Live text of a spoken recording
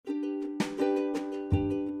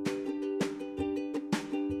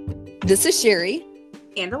This is Sherry.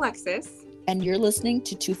 And Alexis. And you're listening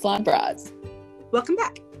to Two Flawed Broads. Welcome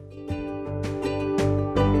back.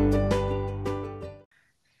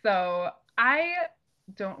 So I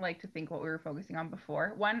don't like to think what we were focusing on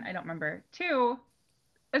before. One, I don't remember. Two,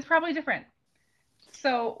 it's probably different.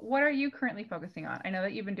 So what are you currently focusing on? I know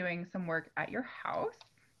that you've been doing some work at your house.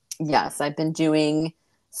 Yes, I've been doing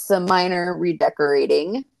some minor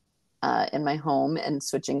redecorating in my home and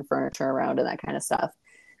switching furniture around and that kind of stuff.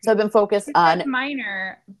 So I've been focused on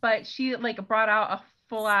minor, but she brought out a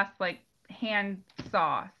full ass hand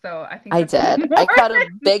saw. So I think I did. I cut a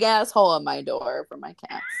big ass hole in my door for my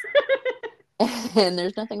cats. And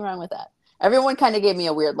there's nothing wrong with that. Everyone kind of gave me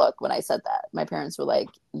a weird look when I said that. My parents were like,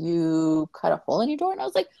 "You cut a hole in your door?" And I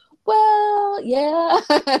was like, "Well, yeah."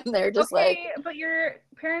 They're just but your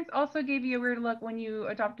parents also gave you a weird look when you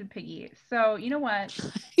adopted Piggy. So you know what?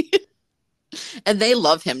 And they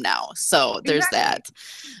love him now. So there's that.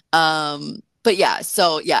 But yeah,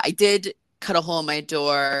 I did cut a hole in my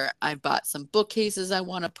door. I bought some bookcases I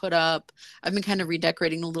want to put up. I've been kind of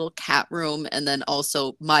redecorating the little cat room and then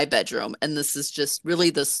also my bedroom. And this is just really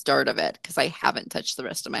the start of it because I haven't touched the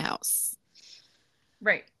rest of my house.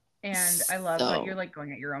 Right. And I love that you're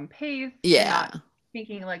going at your own pace. Yeah. You're not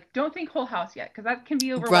thinking don't think whole house yet because that can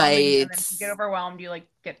be overwhelming. Right. And then if you get overwhelmed, you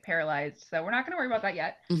get paralyzed. So we're not going to worry about that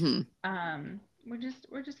yet. Mm-hmm.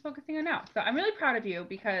 We're just focusing on now. So I'm really proud of you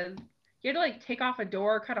because you had to take off a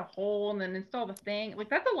door, cut a hole, and then install the thing.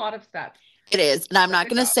 That's a lot of steps. It is. And I'm not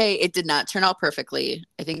going to say it did not turn out perfectly.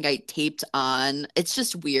 I think I taped on. It's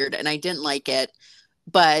just weird and I didn't like it,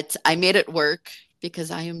 but I made it work because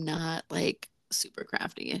I am not super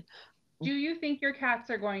crafty. Do you think your cats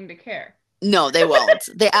are going to care? No, they won't.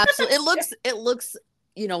 They absolutely, it looks,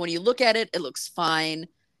 when you look at it, it looks fine,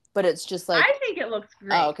 but it's just I think it looks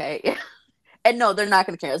great. Oh, okay. And no, they're not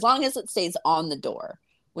going to care. As long as it stays on the door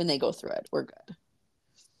when they go through it, we're good.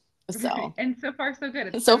 So. And so far, so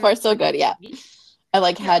good. So far, so good, yeah.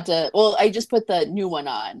 I had to, I just put the new one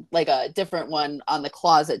on, a different one on the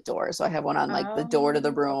closet door. So I have one on the door to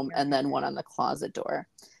the room and then one on the closet door.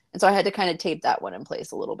 And so I had to kind of tape that one in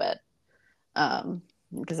place a little bit.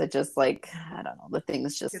 Because I just I don't know, the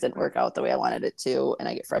things just didn't work out the way I wanted it to. And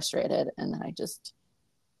I get frustrated and then I just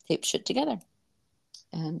tape shit together.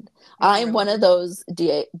 And I'm one of those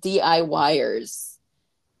DIYers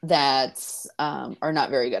that are not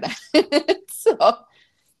very good at it. So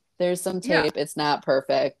there's some tape. Yeah. It's not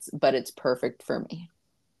perfect, but it's perfect for me.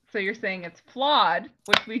 So you're saying it's flawed,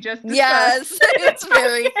 which we just discussed. Yes, it's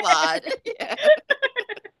very flawed. Yeah.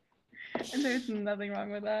 And there's nothing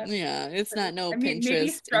wrong with that. Yeah, it's not Pinterest. Maybe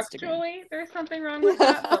structurally there's something wrong with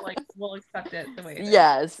that, but we'll accept it the way it is.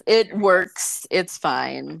 Yes, it works. It's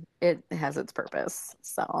fine. It has its purpose.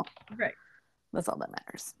 So right. That's all that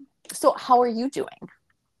matters. So how are you doing?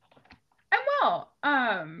 I'm well.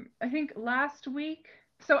 I think last week,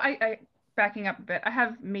 so I backing up a bit, I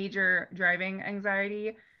have major driving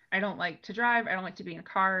anxiety. I don't like to drive. I don't like to be in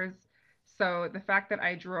cars. So the fact that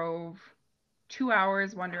I drove 2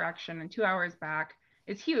 hours one direction and 2 hours back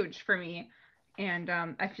is huge for me. And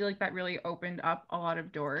I feel like that really opened up a lot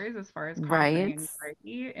of doors as far as conquering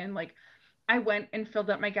anxiety. And I went and filled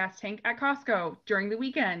up my gas tank at Costco during the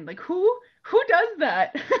weekend. Who does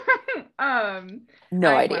that?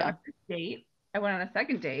 No idea. I went on a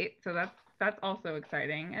second date, so that's also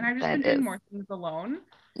exciting. And I've just been doing more things alone.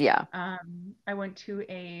 Yeah. I went to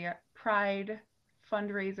a Pride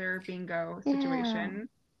fundraiser bingo situation.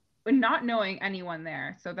 But not knowing anyone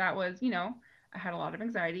there. So that was, I had a lot of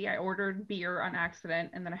anxiety. I ordered beer on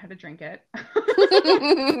accident and then I had to drink it.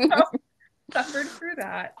 So suffered through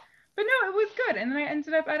that. But no, it was good. And then I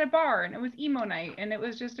ended up at a bar and it was emo night and it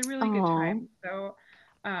was just a really good time. So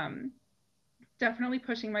definitely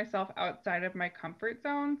pushing myself outside of my comfort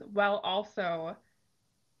zones while also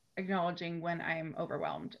acknowledging when I'm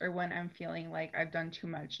overwhelmed or when I'm feeling like I've done too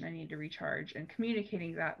much and I need to recharge and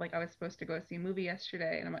communicating that. I was supposed to go see a movie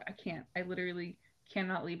yesterday and I'm like, I literally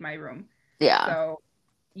cannot leave my room. Yeah. So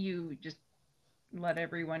you just let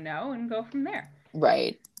everyone know and go from there.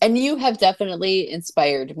 Right. And you have definitely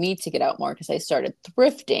inspired me to get out more because I started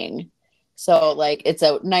thrifting. So it's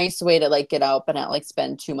a nice way to get out but not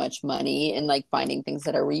spend too much money and finding things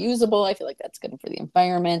that are reusable. I feel like that's good for the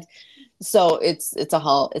environment. So it's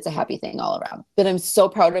a happy thing all around. But I'm so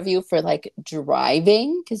proud of you for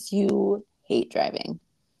driving because you hate driving.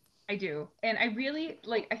 I do. And I really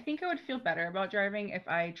I think I would feel better about driving if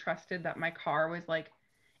I trusted that my car was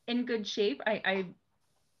in good shape. I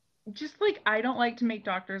just like I don't like to make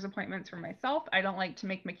doctor's appointments for myself. I don't like to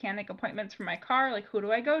make mechanic appointments for my car. Like, who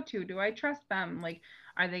do I go to? Do I trust them? Like,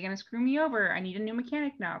 are they going to screw me over? I need a new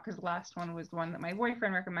mechanic now because the last one was the one that my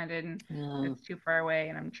boyfriend recommended and Yeah. it's too far away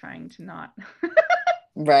and I'm trying to not.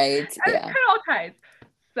 Right. It Yeah. kind of all ties.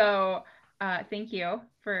 So, thank you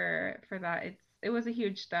for that. It was a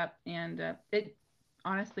huge step and it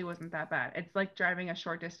honestly wasn't that bad. It's like driving a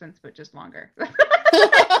short distance but just longer.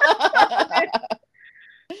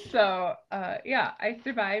 So, yeah, I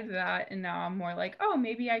survived that, and now I'm more like, oh,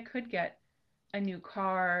 maybe I could get a new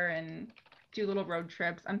car and do little road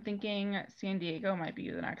trips. I'm thinking San Diego might be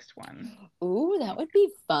the next one. Ooh, that would be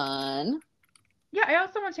fun. Yeah, I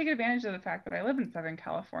also want to take advantage of the fact that I live in Southern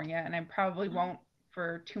California, and I probably won't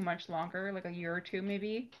for too much longer, like a year or two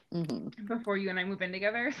maybe, before you and I move in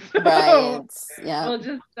together. Right. So Yeah. we'll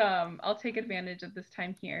just I'll take advantage of this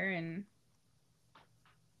time here and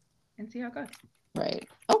see how it goes. Right.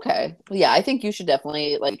 Okay. Yeah, I think you should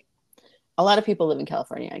definitely like a lot of people live in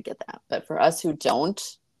California, I get that. But for us who don't,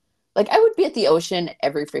 like I would be at the ocean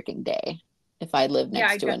every freaking day if I lived Yeah,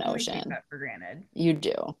 next I to an definitely take ocean. that for granted. You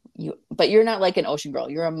do. But you're not like an ocean girl.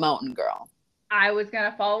 You're a mountain girl. I was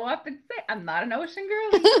gonna follow up and say I'm not an ocean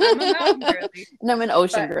girly. I'm a mountain girly. And I'm an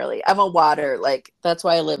ocean But girly. I'm a water, like that's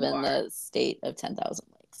why I live you in are. the state of 10,000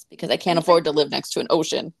 lakes because I can't And like afford to live next to an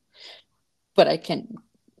ocean, but I can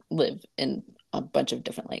live in a bunch of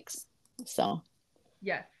different lakes. So,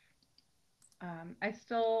 yes. I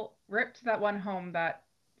still ripped that one home that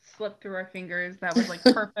slipped through our fingers that was like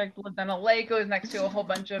perfect, lived on a lake, it was next to a whole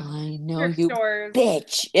bunch of I know thrift you stores.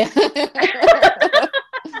 bitch.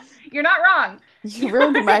 You're not wrong. You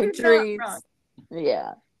ruined my You're not wrong. dreams.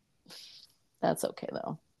 Yeah, that's okay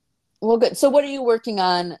though. Well, good. So, what are you working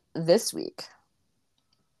on this week?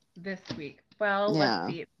 This week. Well, let's Yeah.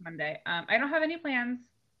 see. It's Monday. I don't have any plans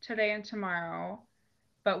today and tomorrow,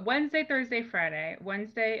 but Wednesday, Thursday, Friday.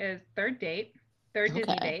 Wednesday is third Disney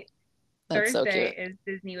Okay. date. That's so Thursday cute. is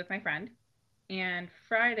Disney with my friend. And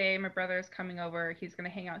Friday, my brother is coming over. He's going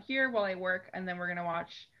to hang out here while I work, and then we're going to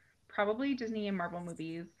watch probably Disney and Marvel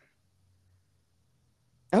movies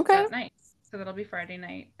Okay. that night. So that'll be Friday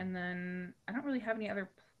night. And then I don't really have any other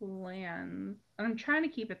plans. And I'm trying to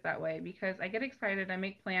keep it that way because I get excited, I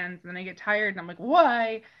make plans, and then I get tired, and I'm like,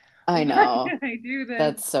 why? I Why know. did I do this?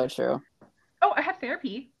 That's so true. Oh, I have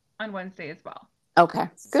therapy on Wednesday as well. Okay.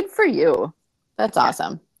 Good for you. That's Yeah.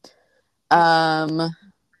 awesome. It's Um, a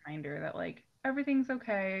reminder that like everything's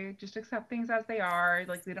okay. Just accept things as they are.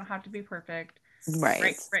 Like they don't have to be perfect. right.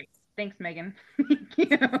 Right, right. Thanks, Megan. Thank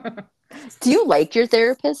you. Do you like your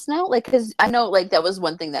therapist now? Like, because I know, like, that was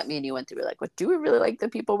one thing that me and you went through. We're like, what do we really like the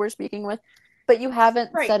people we're speaking with? But you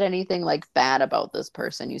haven't Right. said anything like bad about this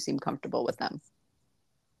person. You seem comfortable with them.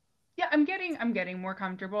 Yeah, I'm getting more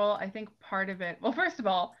comfortable. I think part of it, well, first of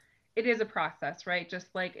all, it is a process, right? Just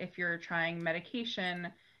like if you're trying medication,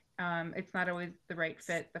 it's not always the right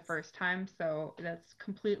fit the first time. So that's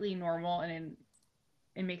completely normal and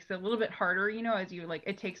it makes it a little bit harder, as you like,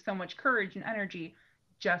 it takes so much courage and energy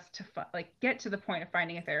just to like get to the point of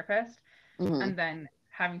finding a therapist Mm-hmm. and then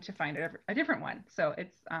having to find a different one. So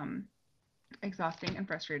it's exhausting and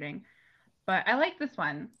frustrating. But I like this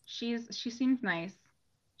one. She seems nice.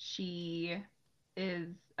 She is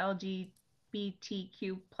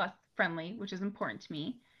LGBTQ plus friendly, which is important to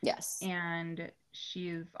me. Yes. And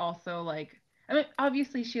she's also like, I mean,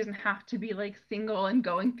 obviously she doesn't have to be like single and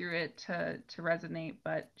going through it to resonate,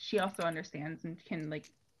 but she also understands and can like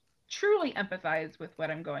truly empathize with what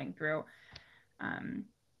I'm going through. Um,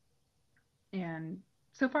 and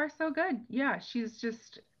so far so good. Yeah, she's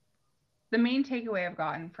just the main takeaway I've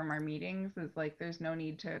gotten from our meetings is like there's no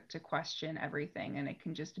need to question everything and it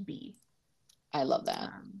can just be. I love that.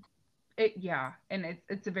 Yeah, and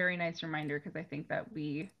it's a very nice reminder because I think that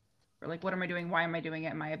we're like, what am I doing? Why am I doing it?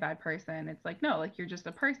 Am I a bad person? It's like no, like you're just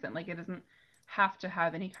a person. Like it doesn't have to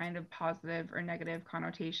have any kind of positive or negative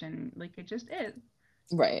connotation. Like it just is.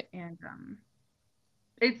 Right. And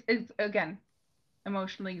it's again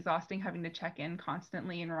emotionally exhausting having to check in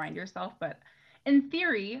constantly and remind yourself. But in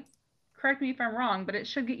theory, correct me if I'm wrong, but it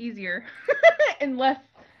should get easier and less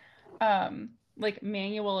like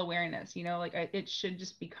manual awareness, like it should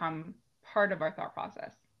just become part of our thought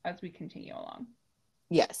process as we continue along.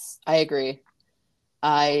 Yes, I agree.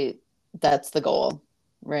 That's the goal,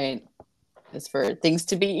 right? Is for things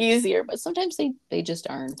to be easier, but sometimes they just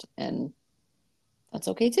aren't, and that's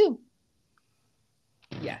okay too.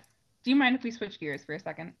 Yes. Do you mind if we switch gears for a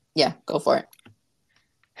second? Yeah, go for it.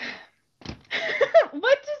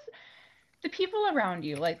 What does the people around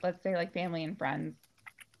you, like let's say like family and friends,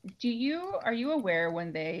 are you aware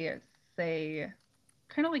when they say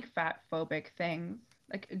kind of like fat phobic things?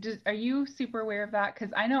 Like, are you super aware of that?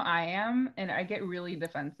 Because I know I am, and I get really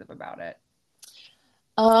defensive about it.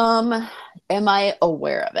 Am I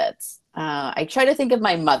aware of it? I try to think of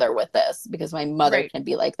my mother with this because my mother can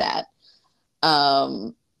be like that.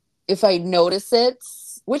 If I notice it,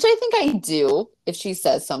 which I think I do, if she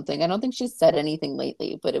says something, I don't think she's said anything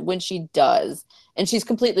lately, but when she does, and she's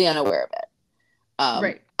completely unaware of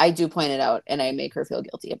it, I do point it out and I make her feel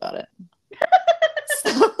guilty about it.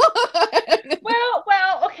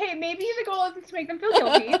 Well, okay, maybe the goal isn't to make them feel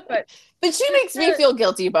guilty, but she makes me feel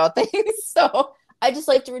guilty about things, so I just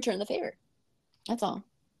like to return the favor. That's all.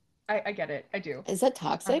 I get it. I do. Is that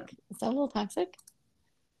toxic? Is that a little toxic?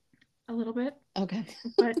 A little bit. Okay.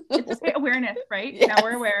 But it's awareness, right? Yes. Now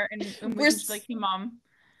we're aware, and we're just like, hey, Mom.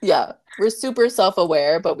 Yeah, we're super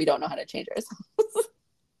self-aware, but we don't know how to change ourselves.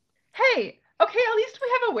 Hey, okay, at least we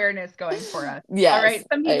have awareness going for us. Yes. All right.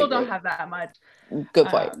 Some people don't have that much. Good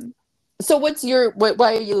point. So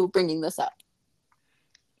why are you bringing this up?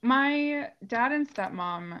 My dad and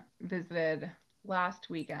stepmom visited last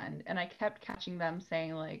weekend, and I kept catching them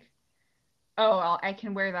saying like, oh, I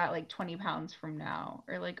can wear that like 20 pounds from now,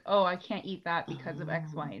 or like, oh, I can't eat that because of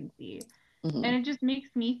X, Y, and Z. Mm-hmm. And it just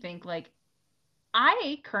makes me think like,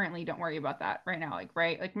 I currently don't worry about that right now. Like,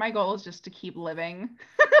 right. Like my goal is just to keep living.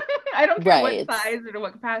 I don't care what size or to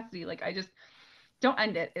what capacity. Like I just don't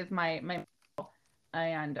end it is my goal.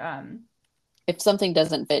 And if something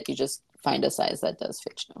doesn't fit, you just find a size that does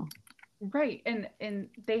fit you. Right. And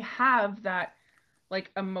they have that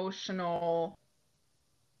like emotional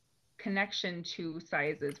connection to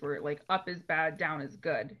sizes where like up is bad, down is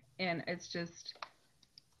good. And it's just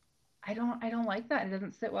I don't like that. It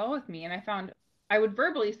doesn't sit well with me. And I found I would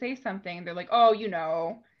verbally say something, they're like, oh,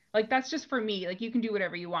 like that's just for me. Like you can do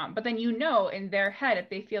whatever you want. But then in their head, if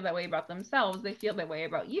they feel that way about themselves, they feel that way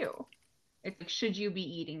about you. It's like, should you be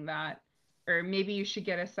eating that? Or maybe you should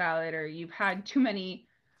get a salad, or you've had too many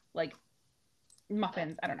like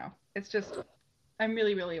muffins. I don't know. It's just, I'm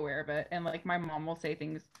really, really aware of it. And like my mom will say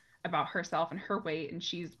things about herself and her weight, and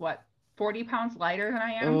she's 40 pounds lighter than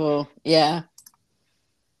I am. Oh, yeah.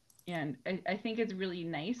 And I think it's really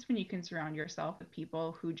nice when you can surround yourself with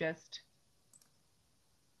people who just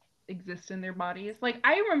exist in their bodies. Like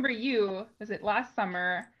I remember was it last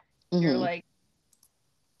summer? Mm-hmm. You're like,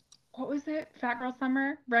 what was it? Fat girl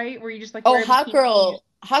summer, right? Where you just like hot girl summer.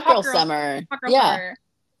 Hot girl summer.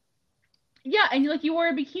 Yeah, and you wore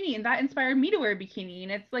a bikini, and that inspired me to wear a bikini.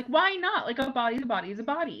 And it's like, why not? Like a body is a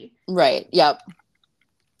body. Right. Yep.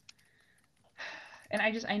 And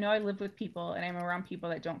I know I live with people, and I'm around people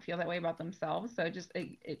that don't feel that way about themselves. So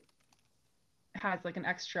it has like an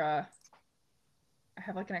extra. I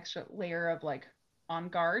have like an extra layer of like on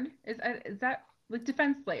guard. Is that like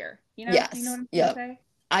defense layer? You know? Yes. You know what I'm trying to say?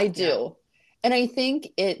 I do. Yeah. And I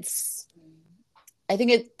think it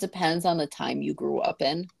depends on the time you grew up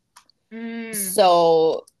in.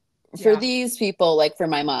 So for these people, like for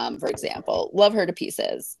my mom, for example, love her to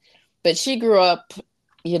pieces, but she grew up,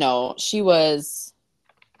 she was,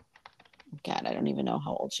 God, I don't even know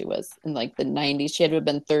how old she was in like the 90s. She had to have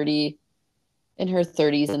been in her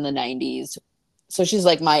 30s in the 90s. So she's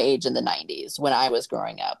like my age in the 90s when I was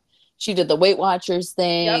growing up. She did the Weight Watchers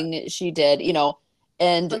thing. Yep. She did,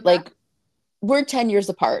 and like we're 10 years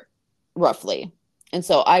apart roughly. And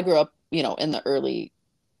so I grew up, in the early,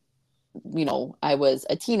 I was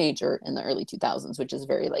a teenager in the early 2000s, which is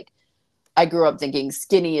very like, I grew up thinking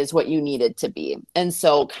skinny is what you needed to be. And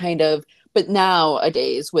so but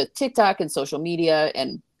nowadays with TikTok and social media,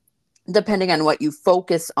 and depending on what you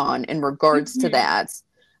focus on in regards to that,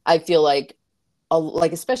 I feel like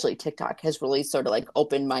especially TikTok has really sort of like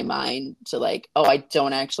opened my mind to like, oh, I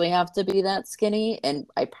don't actually have to be that skinny, and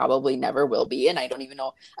I probably never will be. And I don't even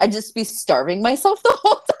know, I'd just be starving myself the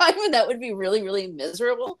whole time, and that would be really, really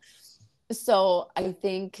miserable. So I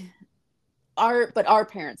think our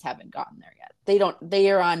parents haven't gotten there yet. They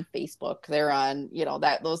are on Facebook. They're on,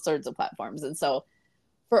 those sorts of platforms. And so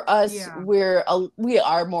for us, we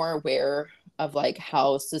are more aware of like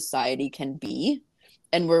how society can be,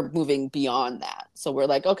 and we're moving beyond that. So we're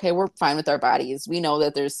like, okay, we're fine with our bodies. We know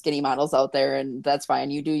that there's skinny models out there, and that's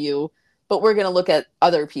fine. You do you, but we're going to look at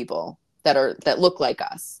other people that look like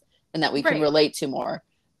us and that we can relate to more,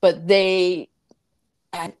 but they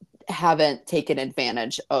haven't taken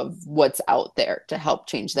advantage of what's out there to help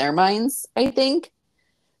change their minds, I think.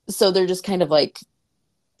 So they're just kind of like,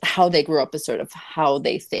 how they grew up is sort of how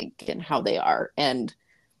they think and how they are. And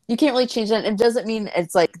you can't really change that. It doesn't mean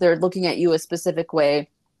it's like they're looking at you a specific way.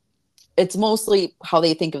 It's mostly how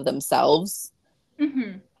they think of themselves.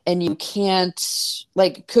 Mm-hmm. And you can't,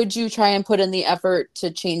 like, could you try and put in the effort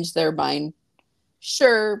to change their mind?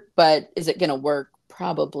 Sure. But is it going to work?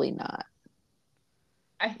 probably not.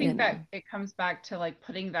 I think that it comes back to like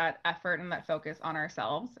putting that effort and that focus on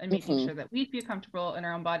ourselves and making sure that we feel comfortable in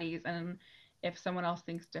our own bodies. And if someone else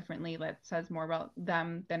thinks differently, that says more about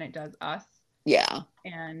them than it does us. Yeah.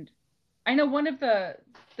 And I know one of the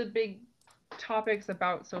big topics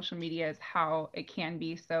about social media is how it can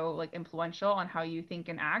be so like influential on how you think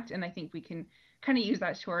and act. And I think we can kind of use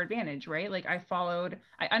that to our advantage, right? Like I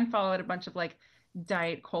unfollowed a bunch of like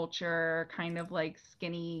diet culture, kind of like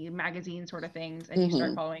skinny magazine sort of things, and you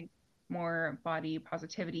start following more body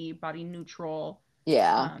positivity, body neutral,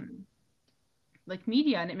 yeah, like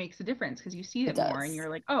media, and it makes a difference because you see it more and you're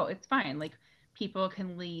like, oh, it's fine. Like people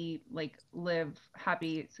can live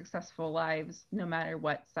happy, successful lives no matter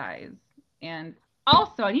what size. And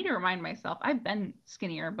also, I need to remind myself, I've been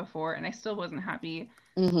skinnier before and I still wasn't happy.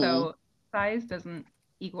 So size doesn't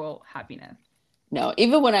equal happiness. No,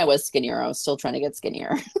 even when I was skinnier, I was still trying to get skinnier.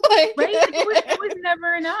 Right? It was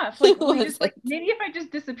never enough. Like we just like maybe if I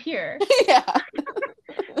just disappear,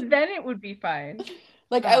 then it would be fine.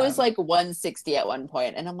 Like I was like 160 at one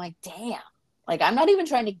point, and I'm like, damn, like I'm not even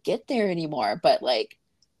trying to get there anymore. But like,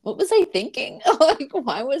 what was I thinking? Like,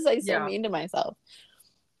 why was I so mean to myself?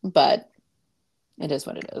 But it is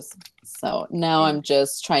what it is. So now I'm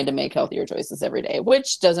just trying to make healthier choices every day,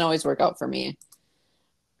 which doesn't always work out for me.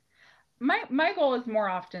 My goal is more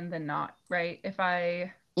often than not, right? If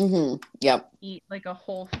I eat like a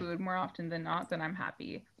whole food more often than not, then I'm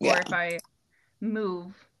happy. Or if I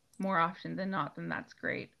move more often than not, then that's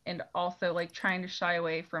great. And also like trying to shy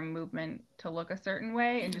away from movement to look a certain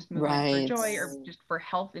way and just movement for joy or just for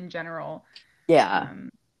health in general. Yeah.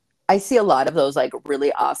 I see a lot of those like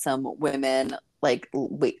really awesome women like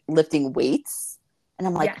lifting weights. And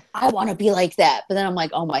I'm like, I want to be like that. But then I'm like,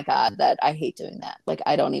 oh my God, that I hate doing that. Like,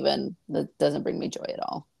 that doesn't bring me joy at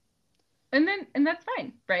all. And that's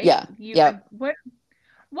fine, right? Yeah.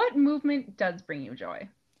 What movement does bring you joy?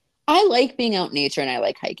 I like being out in nature and I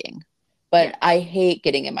like hiking, but I hate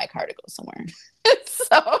getting in my car to go somewhere.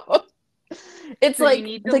 So it's so like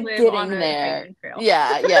getting there.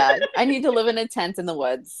 Yeah. I need to live in a tent in the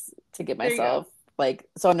woods to get myself like,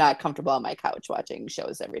 so I'm not comfortable on my couch watching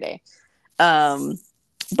shows every day.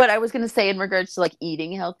 But I was going to say in regards to like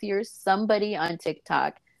eating healthier, somebody on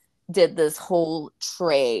TikTok did this whole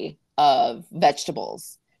tray of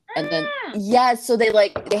vegetables. And then, so they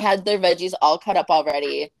had their veggies all cut up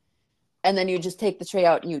already. And then you just take the tray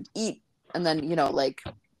out and you'd eat. And then, like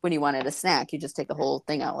when you wanted a snack, you just take the whole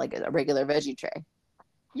thing out like a regular veggie tray.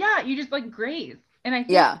 Yeah, you just like graze. And I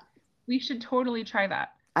think we should totally try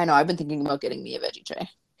that. I know. I've been thinking about getting me a veggie tray.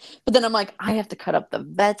 But then I'm like, I have to cut up the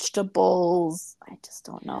vegetables. I just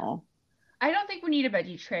don't know. I don't think we need a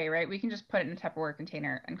veggie tray, right? We can just put it in a Tupperware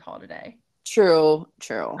container and call it a day. True.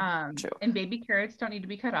 And baby carrots don't need to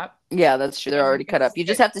be cut up. Yeah, that's true. They're already cut up. You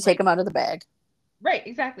just have to take them out of the bag. Right,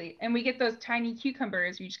 exactly. And we get those tiny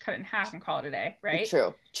cucumbers. You just cut it in half and call it a day, right?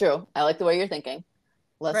 True. I like the way you're thinking.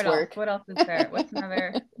 Less work. What else is there? What's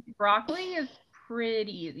another? Broccoli is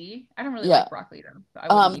pretty easy. I don't really like broccoli though.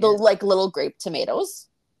 So the like little grape tomatoes.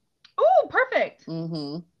 Oh, perfect.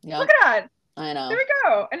 Yeah. Look at that. I know. There we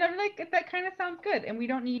go. And I'm like, that kind of sounds good. And we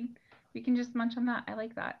can just munch on that. I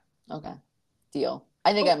like that. Okay. Deal.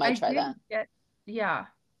 I think I might try that.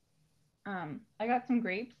 I got some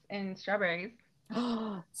grapes and strawberries.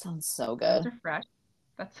 Sounds so good. Those are fresh.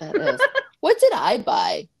 That is. What did I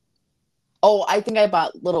buy? Oh, I think I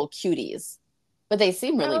bought little cuties, but they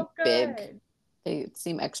seem really big. They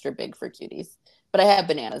seem extra big for cuties. But I have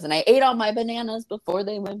bananas, and I ate all my bananas before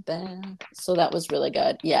they went bad. So that was really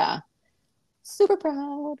good. Yeah. Super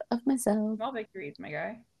proud of myself. Small victories, my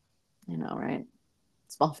guy. I know, right?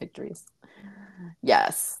 Small victories.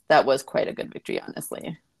 Yes, that was quite a good victory,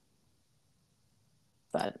 honestly.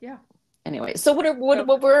 But yeah. Anyway, so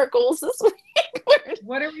what were our goals this week?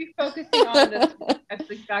 What are we focusing on this week? That's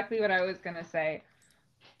exactly what I was gonna say.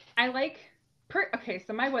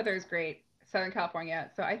 So my weather is great, Southern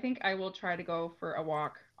California. So I think I will try to go for a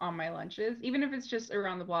walk on my lunches, even if it's just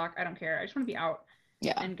around the block. I don't care. I just want to be out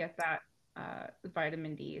and get that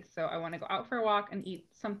vitamin D. So I want to go out for a walk and eat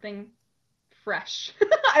something fresh.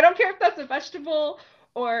 I don't care if that's a vegetable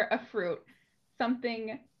or a fruit,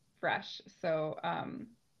 something fresh. So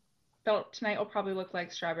tonight will probably look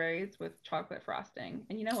like strawberries with chocolate frosting.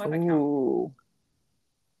 And you know what? That counts.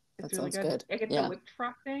 It's really good. I get the whipped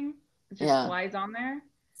frosting. It just flies on there.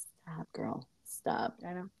 Stop, girl. Stop.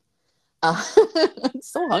 I know. I'm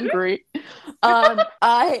so hungry. I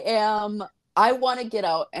want to get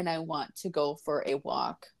out and I want to go for a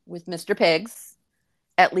walk with Mr. Pigs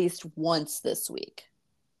at least once this week.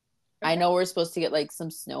 Okay. I know we're supposed to get like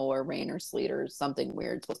some snow or rain or sleet or something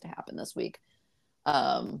weird supposed to happen this week.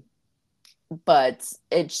 But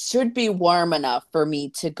it should be warm enough for me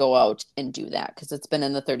to go out and do that because it's been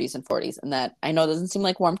in the 30s and 40s. And that I know doesn't seem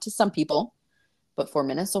like warm to some people, but for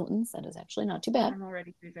Minnesotans, that is actually not too bad. I'm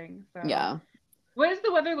already freezing. So. Yeah. What does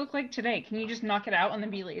the weather look like today? Can you just knock it out and then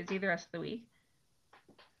be lazy the rest of the week?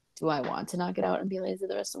 Do I want to knock it out and be lazy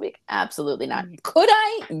the rest of the week? Absolutely not. Could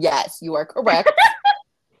I? Yes, you are correct.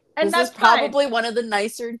 And this that's is probably one of the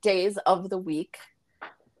nicer days of the week.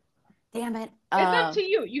 Damn it. It's up to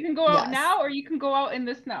you. You can go out now or you can go out in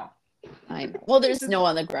the snow. I know. Well, there's snow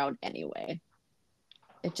on the ground anyway.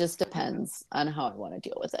 It just depends on how I want to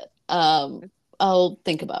deal with it. I'll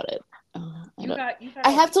think about it.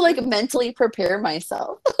 I have to like mentally prepare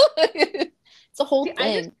myself. It's a whole thing.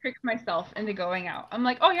 I just trick myself into going out. I'm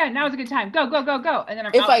like, oh yeah, now's a good time. Go, go, go, go. And then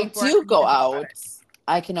if I do go out,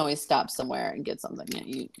 I can always stop somewhere and get something that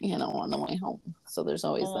you know on the way home. So there's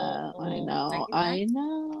always that. I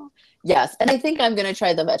know. Yes, and I think I'm gonna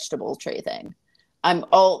try the vegetable tray thing.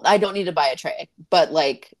 I don't need to buy a tray, but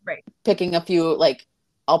like picking a few, like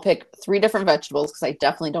I'll pick 3 different vegetables because I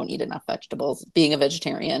definitely don't eat enough vegetables being a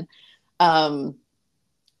vegetarian. And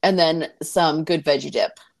then some good veggie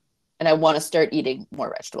dip. And I want to start eating more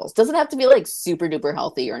vegetables. Doesn't have to be like super duper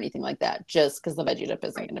healthy or anything like that. Just because the veggie dip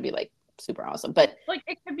isn't going to be like super awesome. But like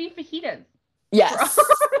it could be fajitas. Yes,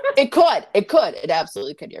 it could. It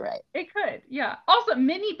absolutely could. You're right. It could. Yeah. Also,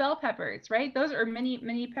 mini bell peppers, right? Those are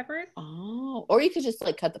mini peppers. Oh, or you could just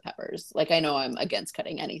like cut the peppers. Like I know I'm against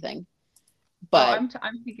cutting anything, but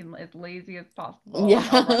I'm thinking as lazy as possible.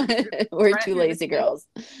 Yeah, we're 2 lazy girls.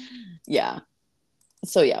 Yeah.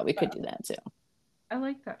 So yeah, we could do that too. I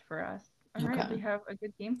like that for us. All right, we have a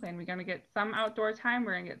good game plan. We're gonna get some outdoor time.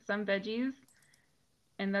 We're gonna get some veggies,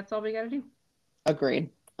 and that's all we gotta do. Agreed.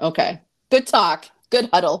 Okay. Good talk. Good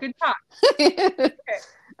huddle. Good talk. Okay.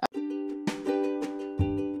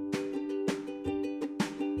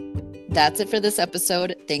 That's it for this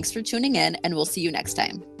episode. Thanks for tuning in, and we'll see you next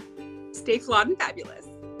time. Stay flawed and fabulous.